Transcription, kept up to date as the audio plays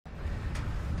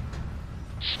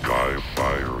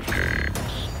Skyfire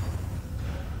Games.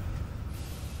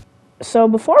 So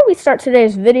before we start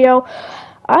today's video,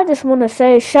 I just want to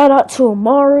say shout out to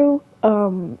Amaru.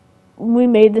 We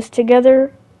made this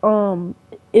together.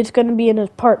 It's gonna be in a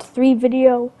part 3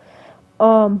 video.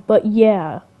 But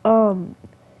yeah.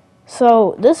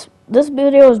 So this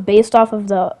video is based off of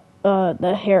the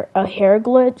hair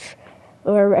glitch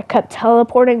where I kept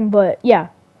teleporting. But yeah.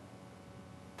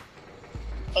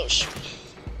 Oh shoot.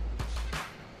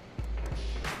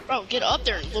 Bro, get up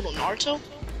there, little Naruto.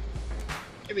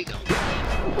 Here we go.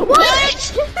 What? What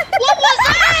was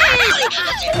that?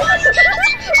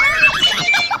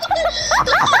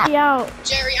 Yeah.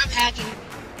 Jerry, I'm hacking.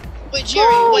 Wait,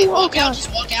 Jerry, wait, walk out,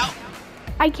 just walk out.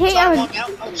 I can't. Sorry, walk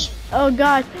out. Oh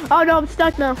gosh. Oh no, I'm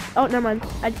stuck now. Oh, never mind.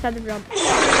 I just had to jump. What?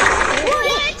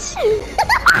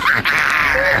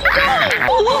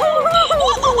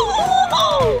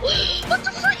 What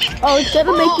the frick? Oh, it's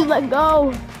gonna make you let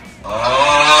go.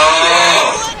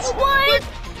 What?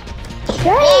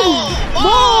 Dang!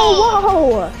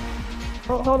 Whoa!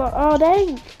 Oh, hold on. Oh,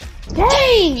 dang!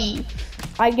 Dang!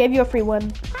 I gave you a free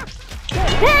one.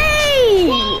 Dang!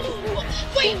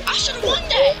 Wait, I should have won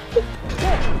that!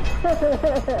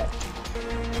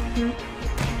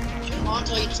 Your mom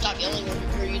told you to stop yelling, or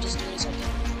are you just doing something?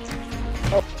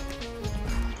 Oh.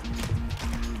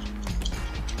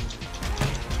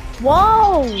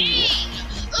 Whoa!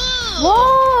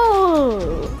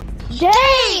 Whoa!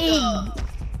 Dang!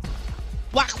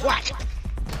 Whack, whack!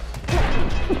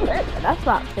 That's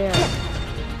not fair.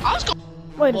 I was going.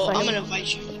 Wait a Well, second. I'm gonna invite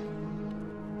you.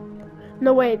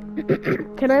 No, wait.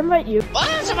 Can I invite you? What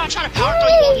if I'm trying to power throw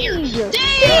you on here?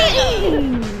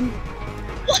 Dang!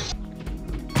 What?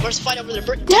 Where's the fight over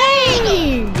there?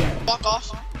 Dang! Walk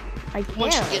off. I can't.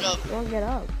 Once you get up. I won't get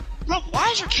up. Bro, why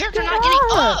is your character Get not getting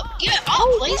up. up? Get up,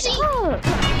 lazy! Get up.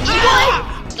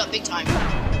 Ah! It's not big time.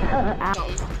 Ow.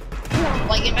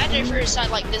 Like, imagine if you're inside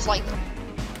like this, like.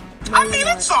 I mean,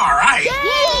 it's alright.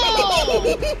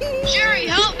 Whoa! Jerry,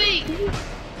 help me!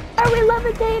 Are we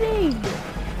levitating?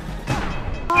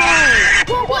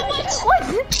 Oh. What?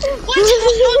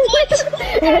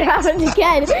 It happened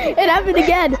again. It happened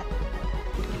again.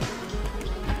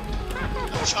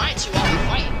 I'm trying to while we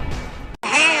fight.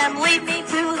 And lead me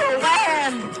to the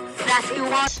land that you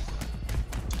want.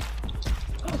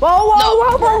 Whoa!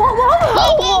 Whoa!